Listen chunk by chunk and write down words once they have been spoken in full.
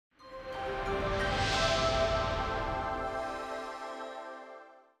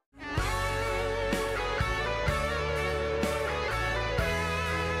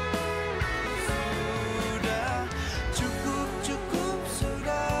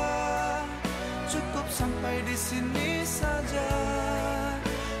cukup sampai di sini saja.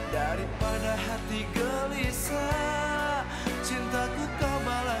 Daripada hati gelisah, cintaku kau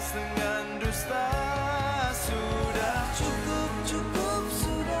balas dengan dusta. Sudah cukup, cukup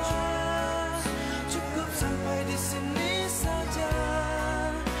sudah. Cukup sampai di sini saja.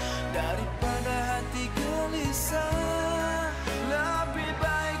 Daripada hati gelisah, lebih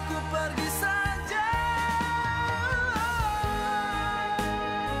baik ku pergi saja.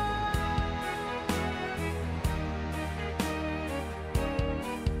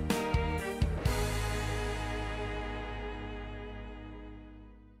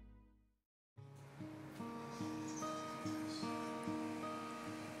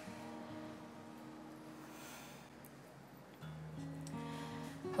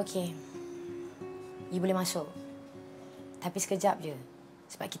 Okey. You boleh masuk. Tapi sekejap je.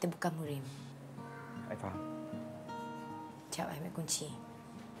 Sebab kita bukan murim. I faham. Sekejap, I ambil kunci.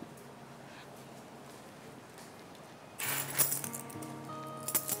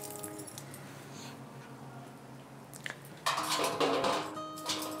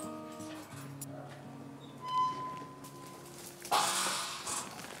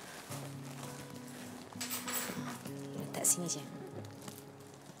 Letak sini je.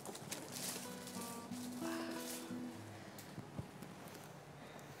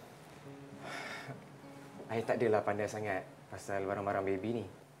 I tak adalah pandai sangat pasal barang-barang baby ni.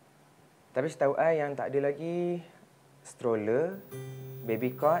 Tapi setahu I yang tak ada lagi stroller,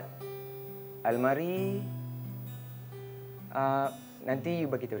 baby cot, almari. Nanti you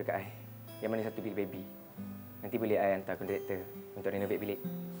bagi tahu dekat I yang mana satu bilik baby. Nanti boleh I hantar kontraktor untuk renovate bilik.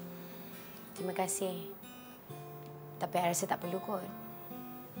 Terima kasih. Tapi I rasa tak perlu kot.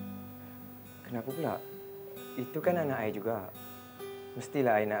 Kenapa pula? Itu kan anak I juga.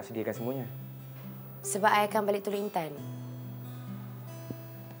 Mestilah I nak sediakan semuanya. Sebab I akan balik Teluk Intan.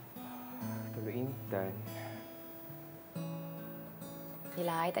 Teluk Intan?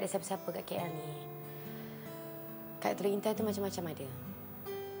 Yelah, I tak ada siapa-siapa kat KL ni. Kat Teluk Intan tu macam-macam ada.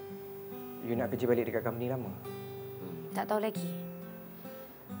 You nak kerja balik dekat company lama? Tak tahu lagi.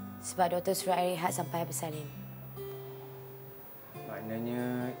 Sebab doktor suruh I rehat sampai I bersalin.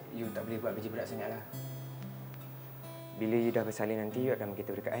 Maknanya you tak boleh buat kerja berat sangatlah. Bila you dah bersalin nanti, you akan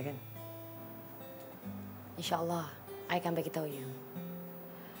beritahu dekat I kan? InsyaAllah, I akan beritahu you.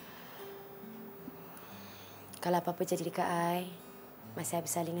 Kalau apa-apa jadi dekat I, masa I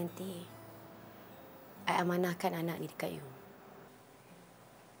bersalin nanti, I amanahkan anak ni dekat you.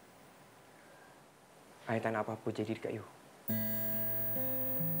 I tak nak apa-apa jadi dekat you.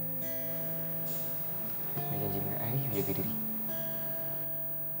 I janji dengan I, you jaga diri.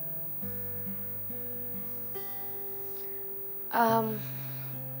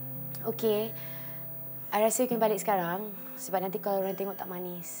 Okey. I rasa you kena balik sekarang sebab nanti kalau orang tengok tak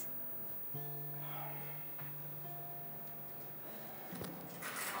manis.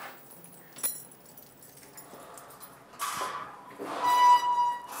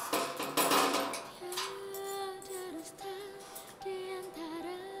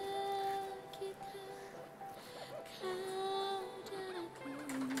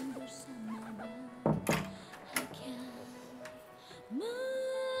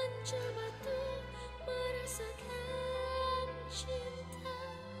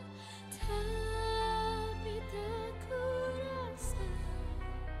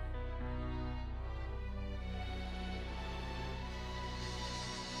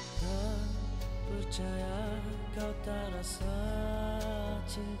 Percaya kau tak rasa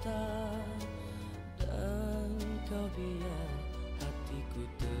cinta, dan kau biar hatiku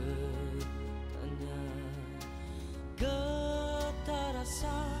tertanya. Getar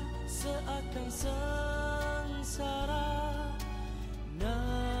rasa seakan sengsara,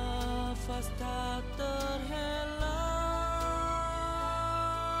 nafas tak terhela.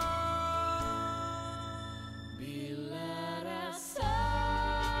 Bila rasa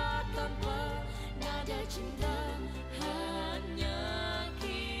tanpa nada cinta, hanya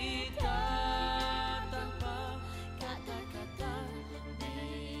kita tanpa kata-kata,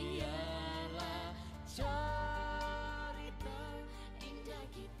 biarlah cerita indah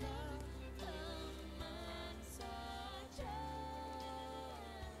kita teman saja.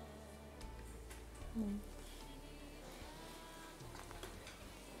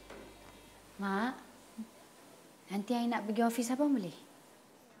 Mak, nanti I nak pergi ofis abang boleh?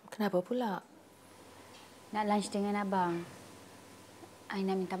 Kenapa pula? Nak lunch dengan abang. I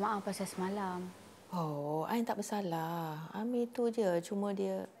nak minta maaf pasal semalam. Oh, I tak bersalah. Amir tu je, cuma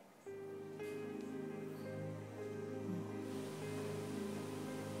dia...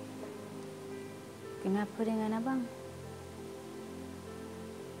 Kenapa dengan abang?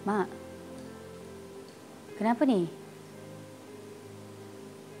 Mak, Kenapa ni?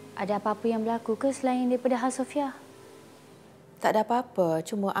 Ada apa-apa yang berlaku ke selain daripada hal Sofia? Tak ada apa-apa.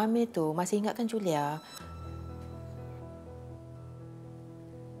 Cuma Amir tu masih ingatkan Julia.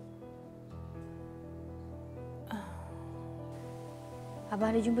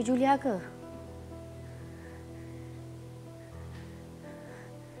 Abang ada jumpa Julia ke?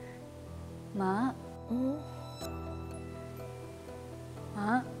 Mak?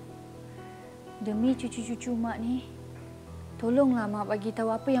 Mak? Demi cucu-cucu Mak ni, tolonglah Mak bagi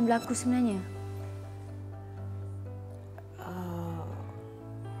tahu apa yang berlaku sebenarnya.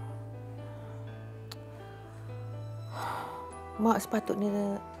 Mak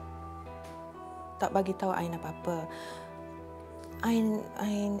sepatutnya tak bagi tahu Ain apa-apa.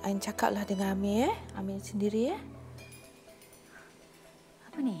 Ain cakaplah dengan Amir, Amir sendiri.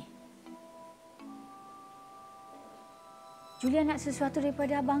 Apa ni? Julia nak sesuatu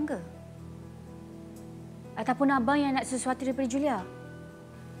daripada abang ke? Ataupun abang yang nak sesuatu daripada Julia?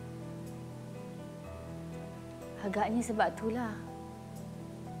 Agaknya sebab itulah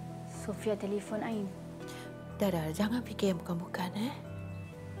Sofia telefon Ain. Dah, jangan fikir yang bukan-bukan.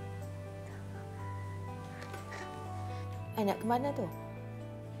 Ain nak ke mana tu?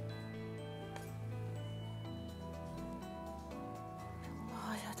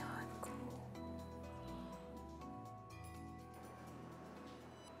 Oh, ya Tuhanku.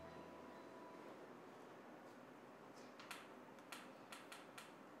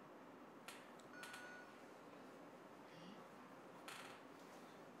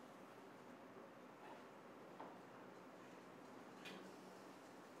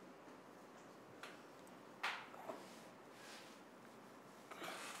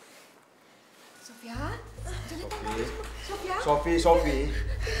 Sofia, jangan tangkap. Sofia.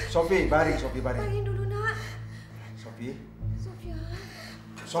 Sofi, baring Sofi, baring. Baring dulu nak. Sofi. Sofia.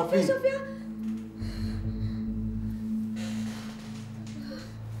 Sofi. Sofia.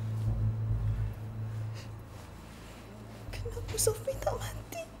 Kenapa Sofi tak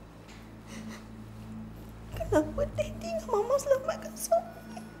mati? Kenapa Daddy dan Mama selamatkan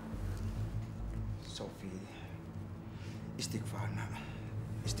Sofi? Sofi. Istighfar nak.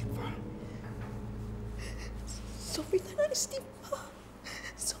 Istighfar. Sofi tak nak istighfar.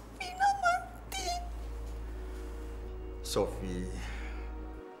 Sofi nak mati. Sofi.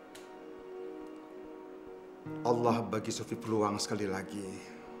 Allah bagi Sofi peluang sekali lagi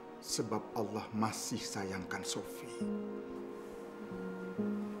sebab Allah masih sayangkan Sofi.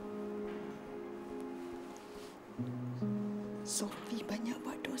 Sofi banyak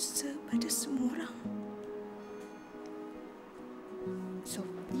buat dosa pada semua orang.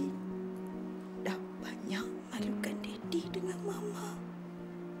 Sofi dah banyak malukan Daddy dengan Mama.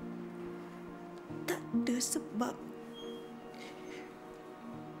 Tak ada sebab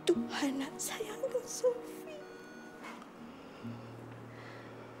Tuhan nak sayangkan Sofi.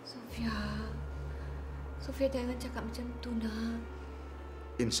 Sofia jangan cakap macam tu nak.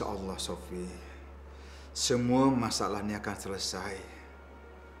 InsyaAllah Sofi, semua masalah ni akan selesai.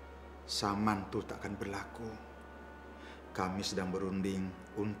 Saman tu tak akan berlaku. Kami sedang berunding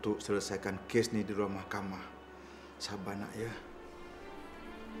untuk selesaikan kes ni di ruang mahkamah. Sabar nak ya.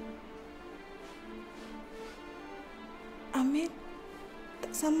 Amir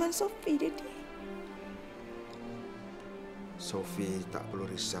tak saman Sofi, Daddy. Sofi tak perlu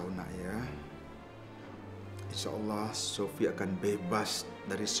risau nak ya. InsyaAllah Sofi akan bebas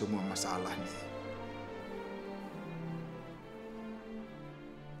dari semua masalah ni.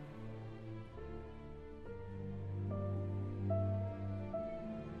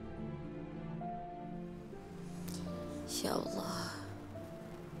 Ya Allah,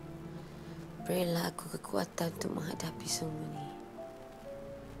 berilah aku kekuatan untuk menghadapi semua ni.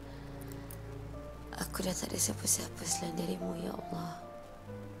 Aku dah tak ada siapa-siapa selain darimu, Ya Allah.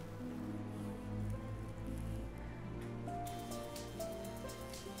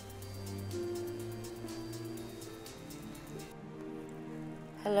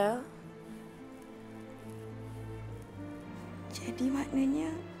 Halo? Jadi maknanya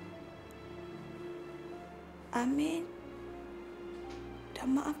Amir dah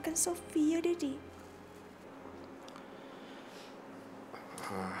maafkan Sofi, ya Daddy?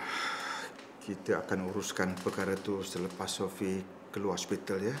 Kita akan uruskan perkara tu selepas Sofi keluar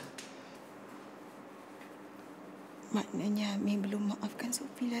hospital ya. Maknanya Amir belum maafkan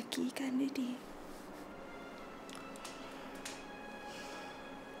Sofi lagi kan, Daddy?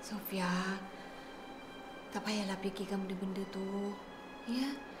 Sofia, tak payahlah fikirkan benda-benda tu.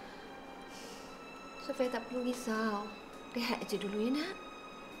 Ya? Sofia tak perlu risau. Rehat aja dulu ya nak.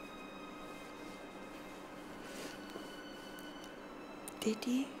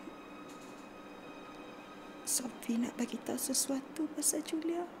 Daddy, Sofia nak bagi tahu sesuatu pasal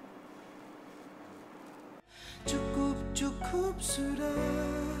Julia. Cukup sudah.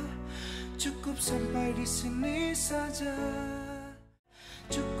 Cukup sampai di sini saja.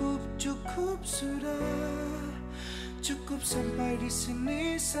 Cukup sudah. Cukup sampai di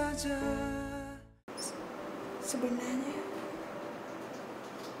sini saja. Sebenarnya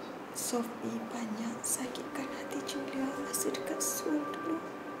Sofia banyak sakitkan hati Julia masa dekat Seoul dulu.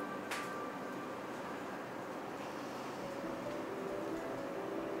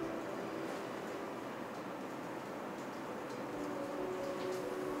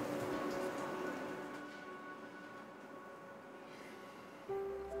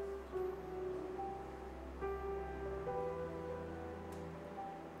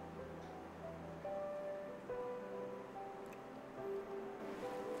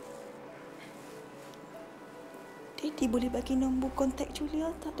 Daddy boleh bagi nombor kontak Julia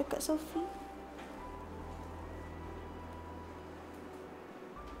tak dekat Sofia?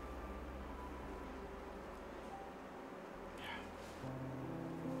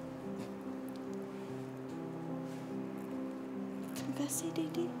 Terima kasih,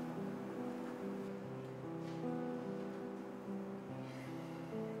 Daddy.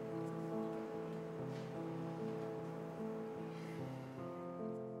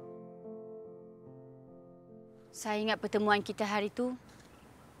 Saya ingat pertemuan kita hari itu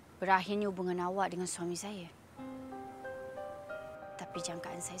berakhirnya hubungan awak dengan suami saya. Tapi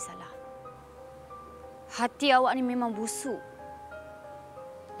jangkaan saya salah. Hati awak ni memang busuk.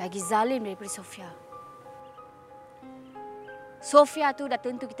 Lagi zalim daripada Sofia. Sofia tu dah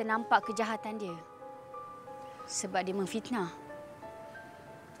tentu kita nampak kejahatan dia. Sebab dia memfitnah.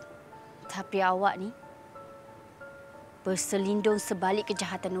 Tapi awak ni berselindung sebalik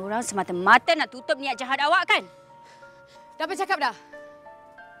kejahatan orang semata-mata nak tutup niat jahat awak, kan? Dah bercakap dah.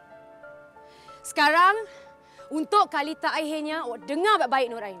 Sekarang, untuk kali terakhirnya, awak dengar baik-baik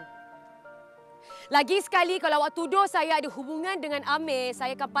Nur Ain. Lagi sekali kalau awak tuduh saya ada hubungan dengan Amir,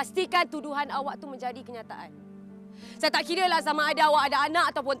 saya akan pastikan tuduhan awak tu menjadi kenyataan. Saya tak kira lah sama ada awak ada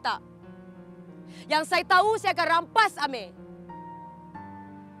anak ataupun tak. Yang saya tahu, saya akan rampas Amir.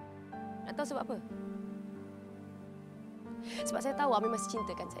 Nak tahu sebab apa? Sebab saya tahu Amir masih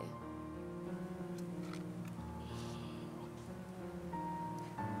cintakan saya.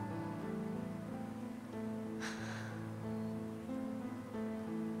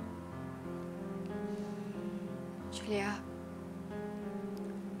 Julia,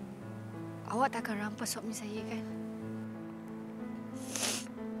 awak takkan rampas suami saya, kan?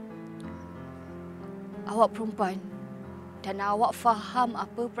 Awak perempuan dan awak faham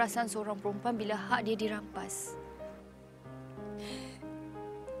apa perasaan seorang perempuan bila hak dia dirampas.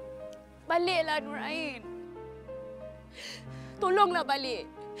 Baliklah Nur Ain. Tolonglah balik.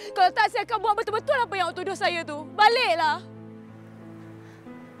 Kalau tak, saya akan buat betul-betul apa yang awak tuduh saya tu. Baliklah.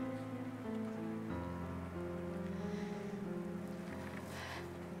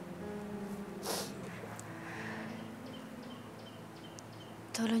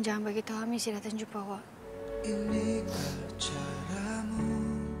 Tolong jangan bagi tahu Amir saya datang jumpa awak. Inikah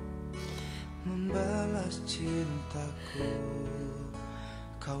caramu membalas cintaku?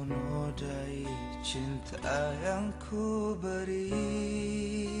 Kau nodai cinta yang ku beri.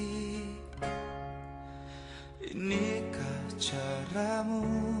 Inikah caramu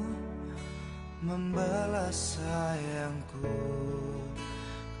membalas sayangku?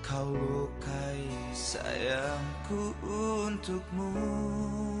 Kau lukai sayangku untukmu.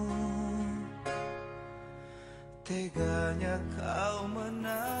 Teganya kau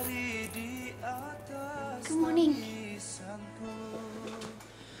menari di atas tangisanku.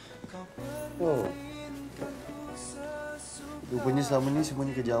 Kau permainkanku sesuka. Rupanya selama ni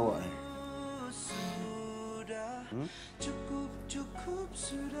semuanya kerja awak. Sudah, cukup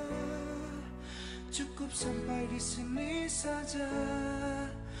sudah. Cukup sampai di sini saja.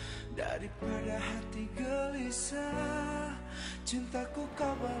 Daripada hati gelisah, cintaku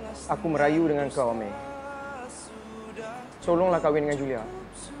kau balas. Aku merayu dengan kau, Amir. Tolonglah kahwin dengan Julia.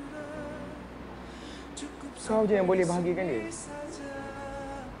 Kau je yang boleh bahagiakan dia.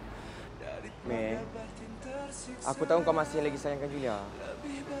 Amir, aku tahu kau masih lagi sayangkan Julia.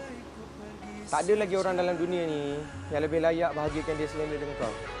 Tak ada lagi orang dalam dunia ni yang lebih layak bahagiakan dia selain daripada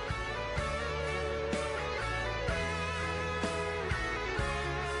kau.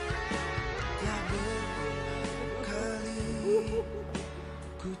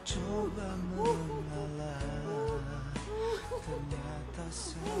 Ku coba mengalah, ternyata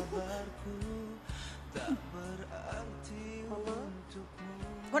sabarku tak berarti untukmu.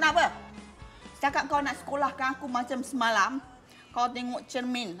 Kau nak apa? Cakap kau nak sekolahkan aku macam semalam, kau tengok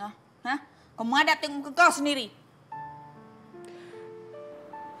cermin. Ha? Kau madap tengok muka kau sendiri.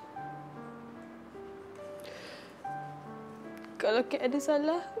 Kalau Kek ada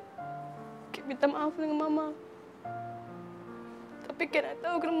salah, Kek minta maaf dengan Mama. Tapi Kek nak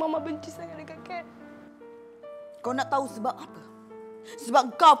tahu kenapa Mama benci sangat dengan Kek. Kau nak tahu sebab apa?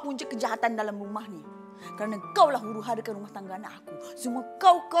 Sebab kau punca kejahatan dalam rumah ni. Kerana kau lah huru-harakan rumah tangga anak aku. Semua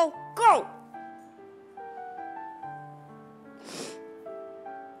kau.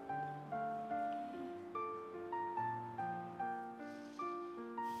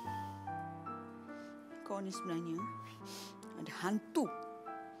 Kau ni sebenarnya ada hantu.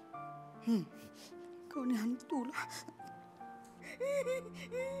 Kau ni hantu lah.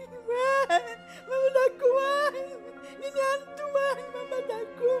 Mama takut. Ini hantu, Mama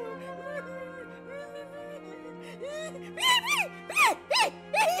takut.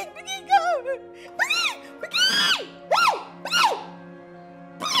 Pergi kau. Pergi.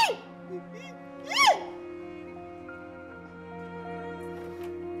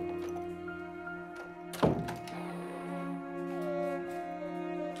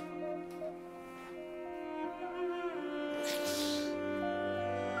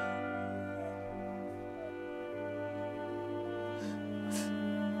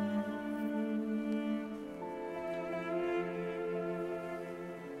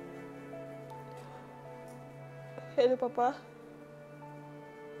 Hello, Papa.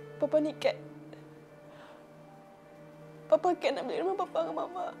 Papa ni Kek. Papa Kek nak balik rumah Papa dengan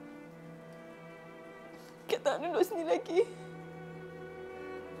Mama. Kek tak nak duduk sini lagi.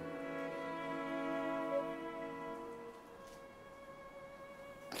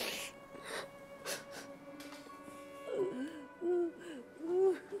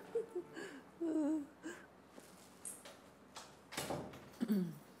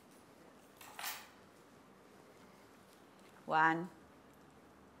 Wan.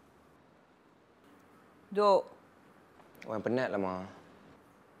 Duduk. Wan penat lah, Ma.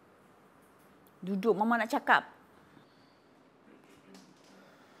 Duduk, Mama nak cakap.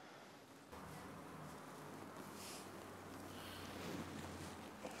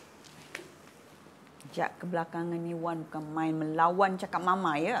 Sejak kebelakangan ni Wan bukan main melawan cakap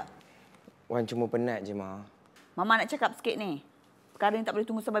Mama, ya? Wan cuma penat je, Ma. Mama nak cakap sikit ni. Perkara ni tak boleh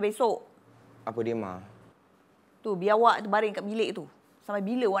tunggu sampai besok. Apa dia, Ma? Tu, biar awak terbaring kat bilik tu. Sampai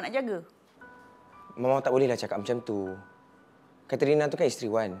bila awak nak jaga? Mama tak bolehlah cakap macam tu. Katrina tu kan isteri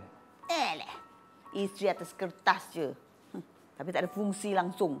Wan. Isteri atas kertas je. Tapi tak ada fungsi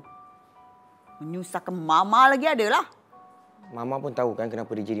langsung. Menyusahkan Mama lagi adalah. Mama pun tahu kan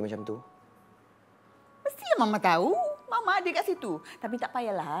kenapa dia jadi macam tu. Mestilah Mama tahu. Mama ada kat situ. Tapi tak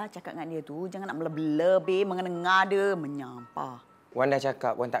payahlah cakap dengan dia tu. Jangan nak melebih-lebih, mengena-ngada, menyampah. Wan dah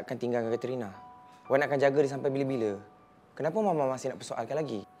cakap Wan tak akan tinggalkan Katrina. Wan akan jaga dia sampai bila-bila. Kenapa Mama masih nak persoalkan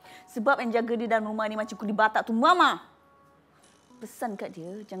lagi? Sebab yang jaga dia dalam rumah ni macam kuli batak tu Mama. Pesan kat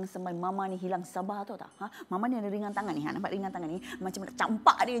dia, jangan sampai Mama ni hilang sabar, tahu tak? Mama ni ada ringan tangan ni. Nampak ringan tangan ni? Macam nak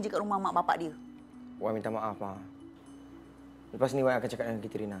campak dia je kat rumah mak bapak dia. Wan minta maaf, Ma. Lepas ni Wan akan cakap dengan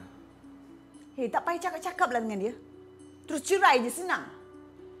Katrina. Hei, tak payah cakap-cakaplah dengan dia. Terus cerai je, senang.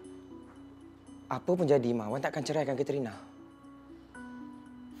 Apa pun jadi, Ma. Wan tak akan ceraikan Katrina.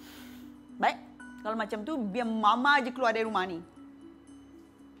 Baik. Kalau macam tu, biar Mama je keluar dari rumah ni.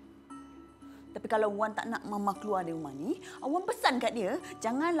 Tapi kalau Wan tak nak Mama keluar dari rumah ni, Wan pesan kat dia,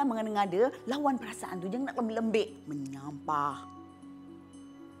 janganlah mengada-ngada, lawan perasaan tu. Jangan nak lembik, menyampah.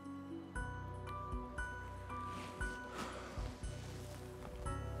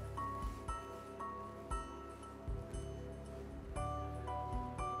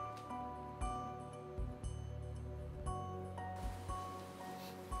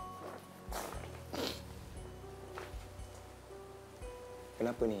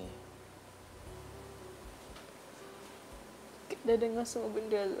 Kenapa ni? Kek dah dengar semua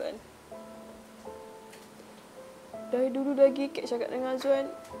benda, Azwan. Dari dulu lagi Kek cakap dengan Azwan.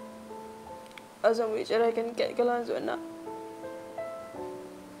 Azwan boleh ceraikan Kek kalau Azwan nak.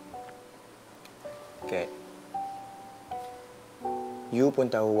 Kek, you pun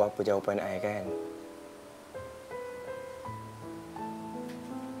tahu apa jawapan I kan?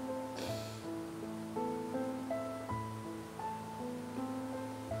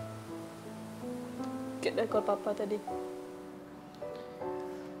 Kek dah call Papa tadi.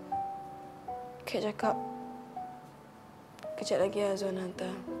 Kek cakap, kejap lagi Azwan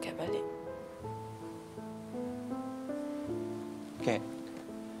hantar Kek balik. Kek,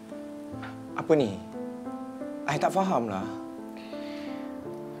 apa ni? I tak fahamlah.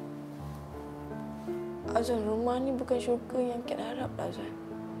 Azwan, rumah ni bukan syurga yang Kek harap lah, Azwan.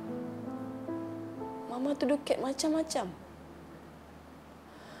 Mama tuduh Kek macam-macam.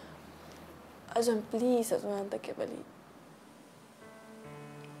 Azwan, please Azwan, hantar kek balik.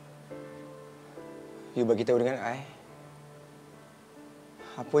 You bagi tahu dengan I.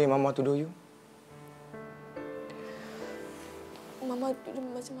 Apa yang Mama tuduh you? Mama tuduh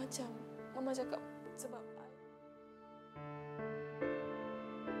macam-macam. Mama cakap sebab I.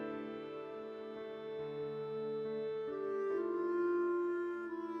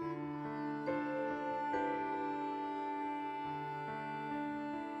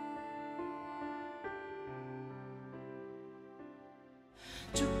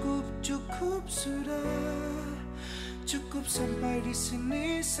 Cukup sudah, cukup sampai di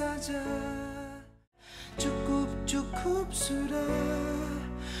sini saja. Cukup sudah,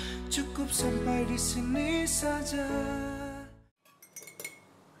 cukup sampai di sini saja.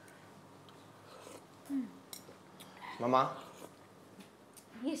 Mama,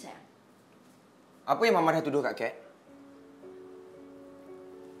 Ya, sayang. apa yang Mama dah tuduh Kak Kat?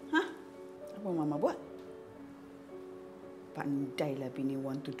 Hah? Apa Mama buat? Pandailah bini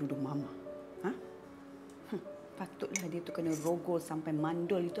Wan tu tuduh Mama. Ha? Patutlah dia tu kena rogol sampai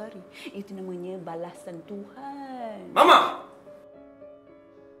mandul itu hari. Itu namanya balasan Tuhan. Mama!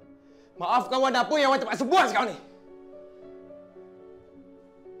 Maafkan Wan, apa yang Wan terpaksa buat sekarang ni?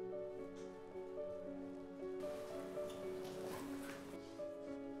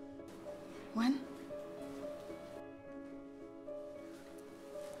 Wan?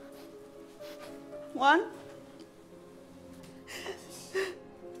 Wan?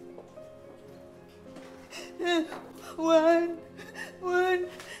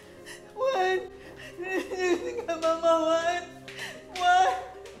 Wan. Tinggal Mama, Wan.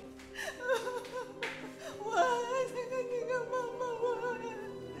 Wan, jangan tinggal Mama, Wan.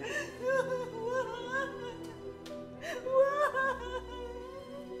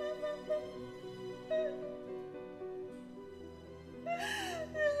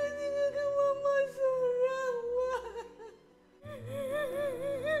 Jangan tinggalkan Mama seorang, Wan.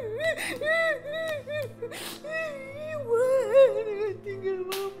 Wan, tinggal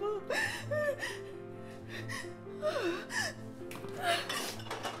Mama.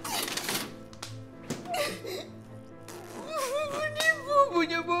 Penipu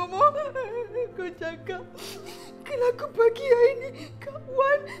punya Mama. Kau cakap kalau aku bagi air ni kat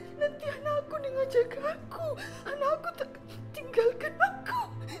Wan, nanti anak aku dengar cakap aku. Anak aku tak tinggalkan aku.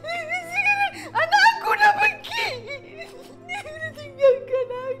 Sekarang anak aku dah pergi. Dia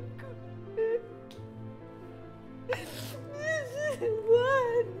tinggalkan aku.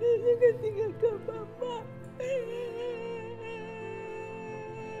 Wan, jangan tinggalkan Mama.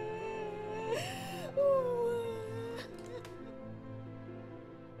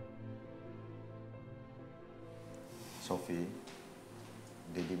 Sofi,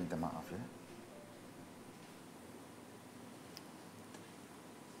 Daddy minta maaf ya.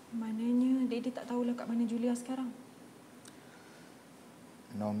 Maknanya Daddy tak tahulah kat mana Julia sekarang.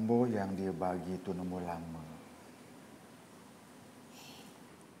 Nombor yang dia bagi tu nombor lama.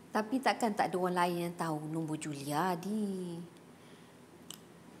 Tapi takkan tak ada orang lain yang tahu nombor Julia, Di.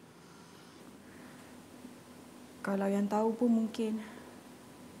 Kalau yang tahu pun mungkin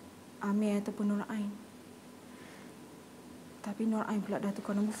Amir ataupun Nur Ain. Tapi Nur Ain pula dah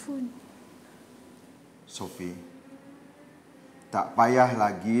tukar nombor phone. Sofi, tak payah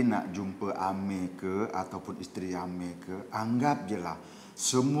lagi nak jumpa Amir ke ataupun isteri Amir ke. Anggap je lah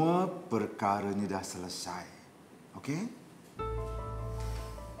semua perkara ni dah selesai. Okey?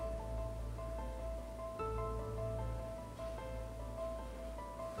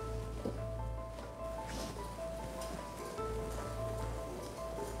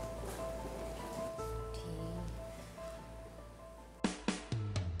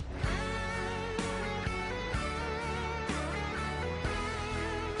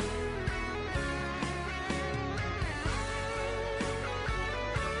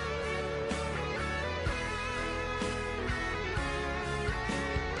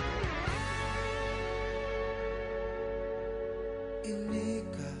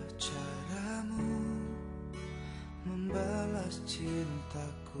 Inikah caramu membalas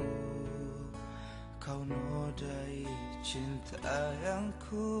cintaku? Kau nodai cinta yang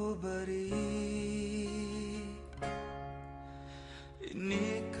ku beri.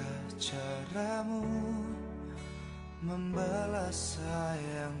 Inikah caramu membalas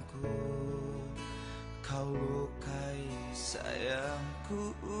sayangku? Kau lukai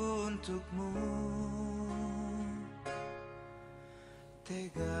sayangku untukmu.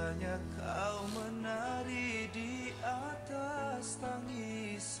 Teganya kau menari di atas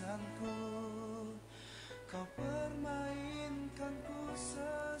tangisanku. Kau permainkanku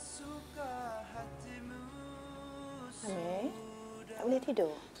sesuka hatimu. Amir, tak boleh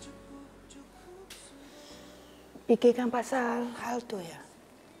tidur? Fikirkan pasal hal tu ya.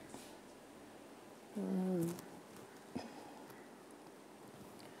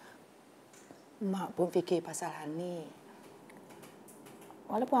 Mak pun fikir pasal hal ni.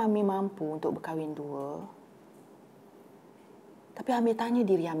 Walaupun Amir mampu untuk berkahwin dua, tapi Amir tanya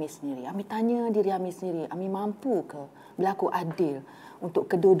diri Amir sendiri. Amir mampu ke berlaku adil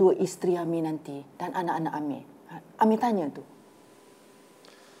untuk kedua-dua isteri Amir nanti dan anak-anak Amir? Amir tanya tu.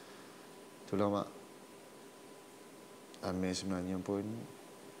 Itulah, Mak. Amir sebenarnya pun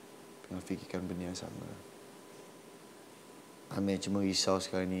tengah fikirkan benda yang sama. Amir cuma risau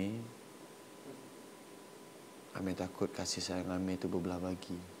sekarang ni. Amir takut kasih sayang Amir tu berbelah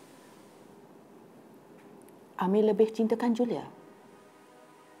bagi. Amir lebih cintakan Julia.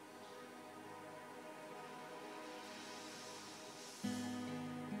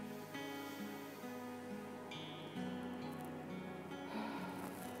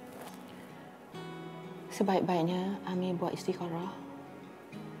 Sebaik-baiknya Amir buat istikharah.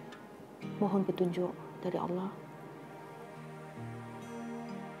 Mohon petunjuk dari Allah.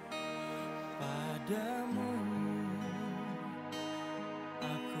 Padamu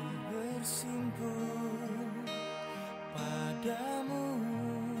aku bersimpuh, padamu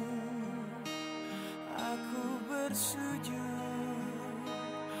aku bersujud,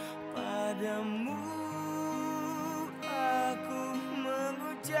 padamu aku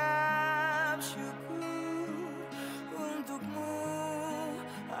mengucap syukur, untukmu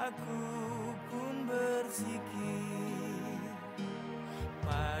aku pun berzikir,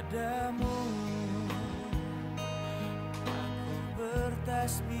 padamu aku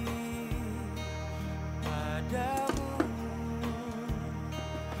bertasbih, padamu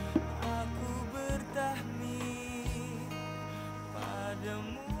aku bertahmid,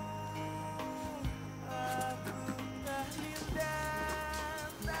 padamu aku tahlil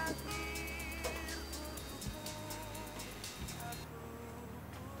dan takbir,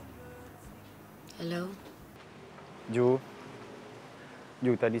 Hello? Ju,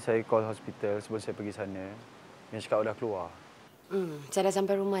 tadi saya call hospital sebelum saya pergi sana. Yang cakap dah keluar. Saya dah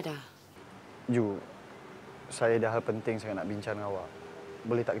sampai rumah dah. Ju, saya ada hal penting sangat nak bincang dengan awak.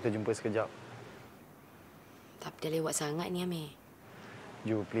 Boleh tak kita jumpa sekejap? Tak dah lewat sangat ni, Amir.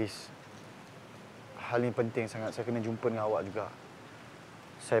 Ju, please. Hal ni penting sangat. Saya kena jumpa dengan awak juga.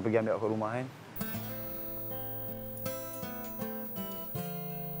 Saya pergi ambil awak ke rumah, kan?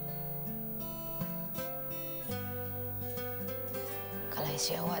 Kalau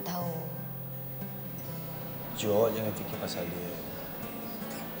isteri awak tahu. Ju, awak jangan fikir pasal dia.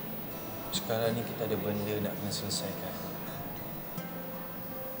 Sekarang ni kita ada benda nak kena selesaikan.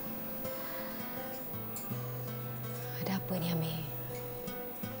 Ada apa ni, Amir?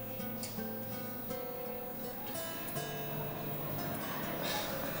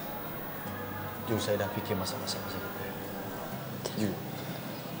 Ju, saya dah fikir masak-masak pasal kita. Ju,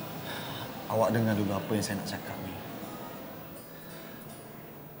 awak dengar dulu apa yang saya nak cakap ni.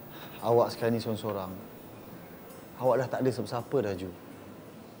 Awak sekarang ni seorang-seorang. Awak dah tak ada siapa-siapa dah, Ju.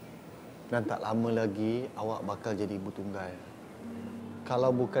 Dan tak lama lagi, awak bakal jadi ibu tunggal. Kalau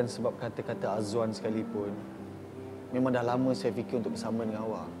bukan sebab kata-kata Azwan sekalipun, memang dah lama saya fikir untuk bersama dengan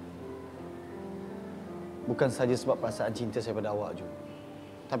awak. Bukan saja sebab perasaan cinta saya pada awak, Ju.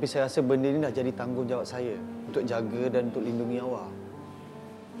 Tapi saya rasa benda ni dah jadi tanggungjawab saya untuk jaga dan untuk lindungi awak.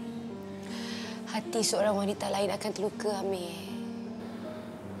 Hati seorang wanita lain akan terluka, Amir.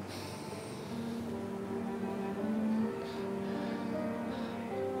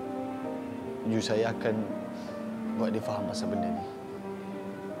 Ju, saya akan buat dia faham pasal benda ni.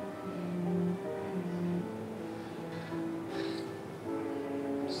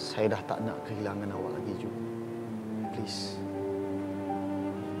 Saya dah tak nak kehilangan awak lagi, Ju. Please.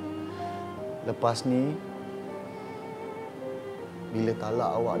 Lepas ni, bila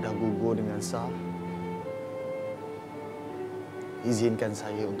talak awak dah gugur dengan sah, izinkan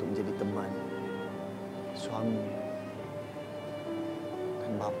saya untuk menjadi teman, suami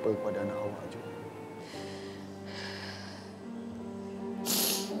dan bapa kepada anak awak, Ju.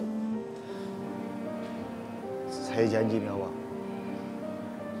 Saya janji dengan awak,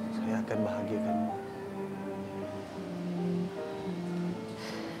 saya akan bahagiakanmu.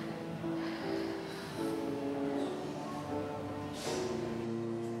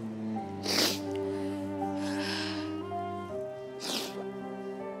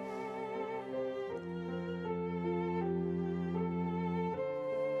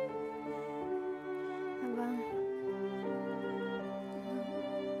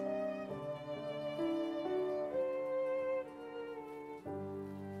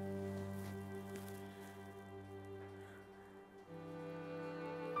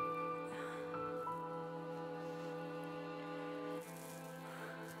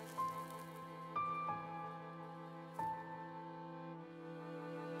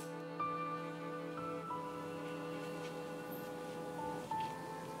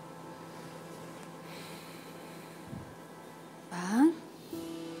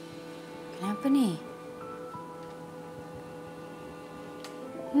 Kenapa ni?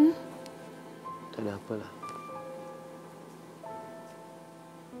 Tak ada apalah.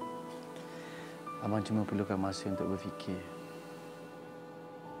 Abang cuma perlukan masa untuk berfikir.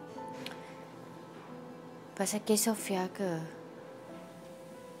 Pasal kes Sofia ke?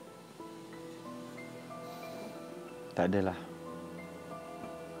 Tak adalah.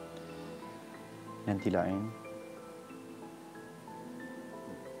 Nantilah, Ain.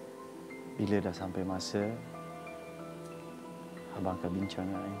 Bila dah sampai masa, abang akan bincang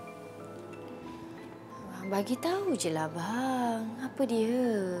dengan Ain. Abang bagi tahu je lah, bang. Apa dia?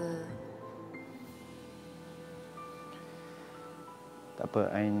 Tak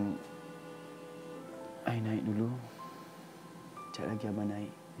apa, Ain naik dulu. Sekejap lagi abang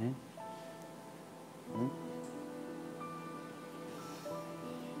naik.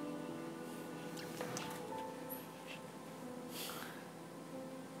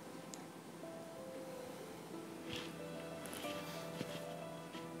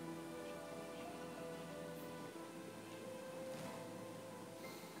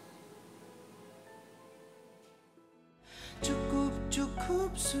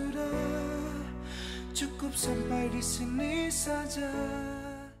 Cukup sudah, cukup sampai di sini saja.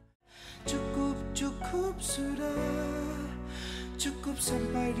 Cukup sudah, cukup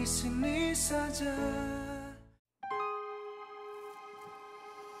sampai di sini saja.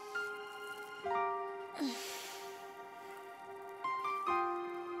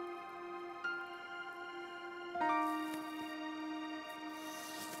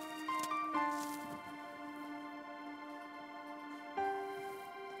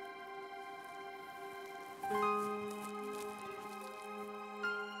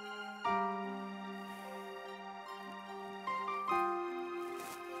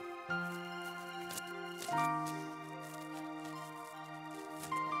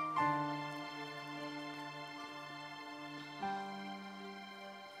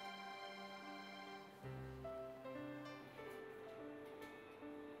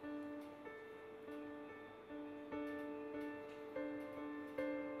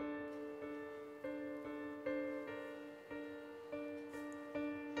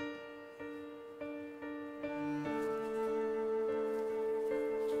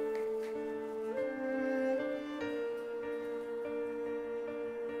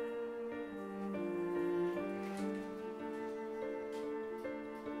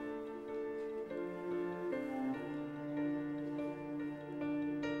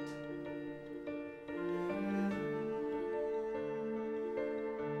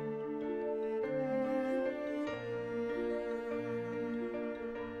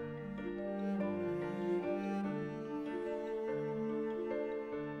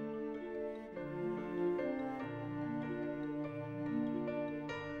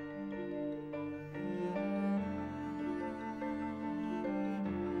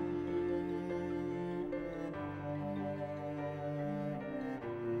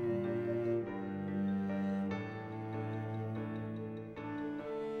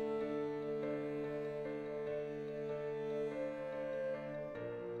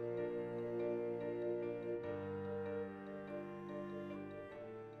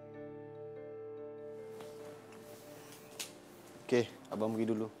 Okey, abang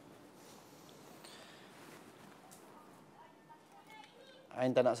pergi dulu.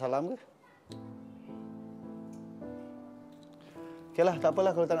 Ain tak nak salam ke? Okeylah, tak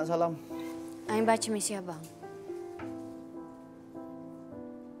apalah kalau tak nak salam. Ain baca mesej abang.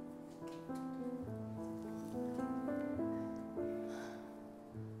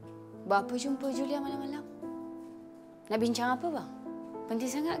 Buat apa jumpa Julia malam-malam? Nak bincang apa, bang? Penting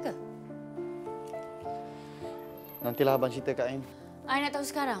sangat ke? Nantilah abang cerita kat Ain. Ain nak tahu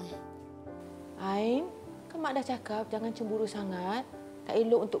sekarang. Ain, kan mak dah cakap jangan cemburu sangat. Tak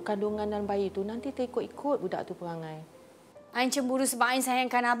elok untuk kandungan dan bayi tu. Nanti terikut-ikut budak tu perangai. Ain cemburu sebab Ain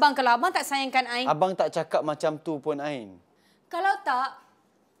sayangkan abang. Kalau abang tak sayangkan Ain... Abang tak cakap macam tu pun, Ain. Kalau tak,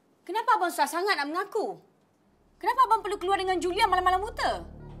 kenapa abang susah sangat nak mengaku? Kenapa abang perlu keluar dengan Julia malam-malam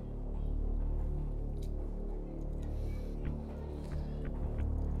buta?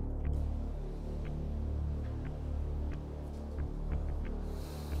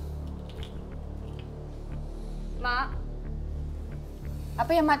 Mak, apa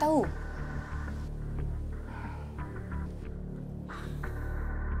yang Mak tahu?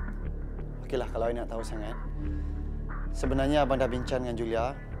 Okeylah, kalau Ain nak tahu sangat. Sebenarnya abang dah bincang dengan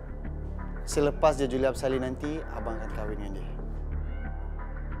Julia. Selepas dia Julia bersalin nanti, abang akan kahwin dengan dia.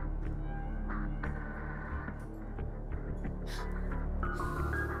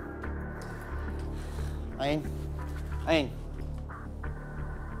 Ain. Ain.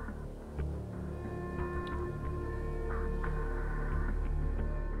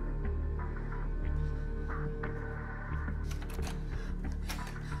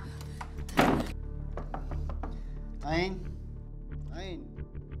 Ain.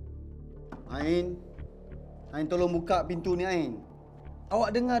 Ain, tolong buka pintu ni, Ain. Awak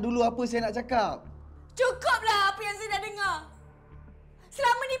dengar dulu apa saya nak cakap. Cukuplah apa yang saya dah dengar.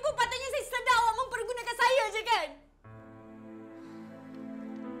 Selama ni pun patutnya saya sedar awak mempergunakan saya je kan?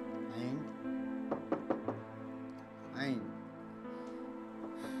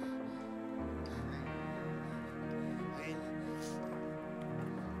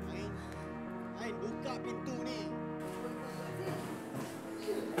 Ain, buka pintu ni.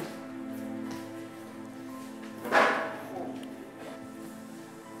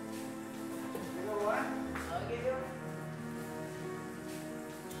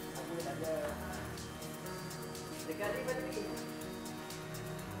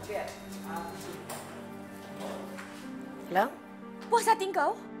 Hello? Puas hati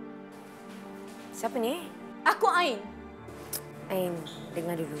kau? Siapa ni? Aku Ain. Ain,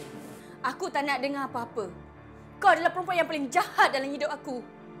 dengar dulu. Aku tak nak dengar apa-apa. Kau adalah perempuan yang paling jahat dalam hidup aku.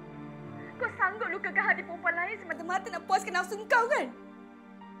 Kau sanggup lukakan hati perempuan lain semata-mata nak puaskan nafsu kau kan?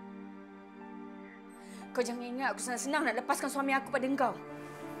 Kau jangan ingat aku senang-senang nak lepaskan suami aku pada engkau.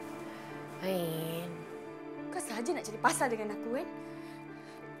 Ain. Kau sahaja nak cari pasal dengan aku kan?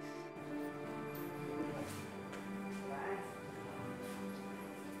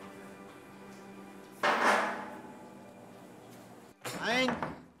 Ain,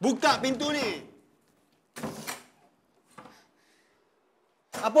 buka pintu ni.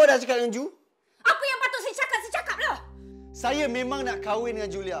 Apa dah cakap dengan Ju? Apa yang patut saya cakaplah. Saya memang nak kahwin dengan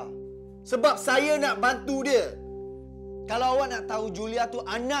Julia. Sebab saya nak bantu dia. Kalau awak nak tahu, Julia tu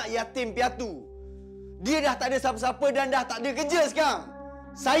anak yatim piatu. Dia dah tak ada siapa-siapa dan dah tak ada kerja sekarang.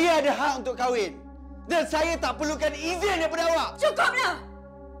 Saya ada hak untuk kahwin. Dan saya tak perlukan izin daripada awak. Cukuplah!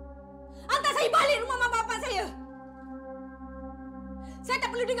 Hantar saya balik rumah mak bapak saya. Saya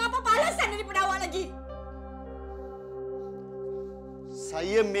tak perlu dengar apa-apa alasan daripada awak lagi.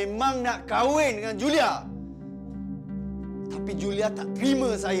 Saya memang nak kahwin dengan Julia. Tapi Julia tak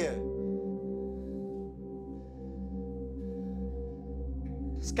terima saya.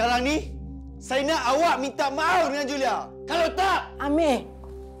 Sekarang ni, saya nak awak minta maaf dengan Julia. Kalau tak... Amir.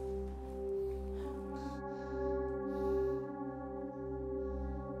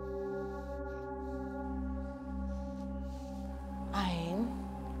 Ain,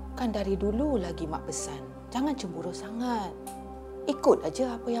 kan dari dulu lagi mak pesan. Jangan cemburu sangat. Ikut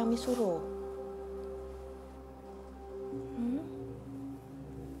aja apa yang Amir suruh.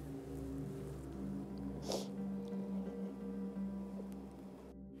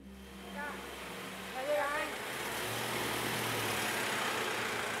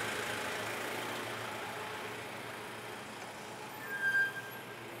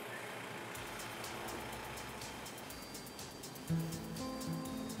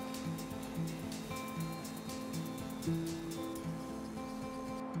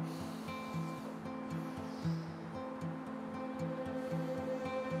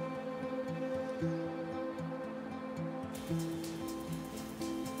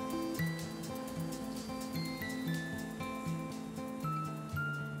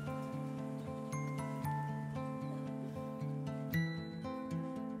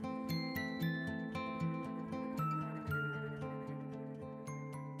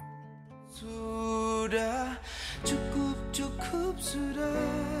 Sudah, cukup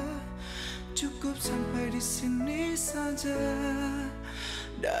sudah. Cukup sampai di sini saja.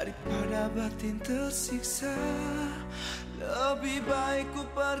 Daripada batin tersiksa, lebih baik ku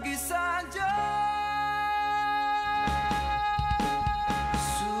pergi saja.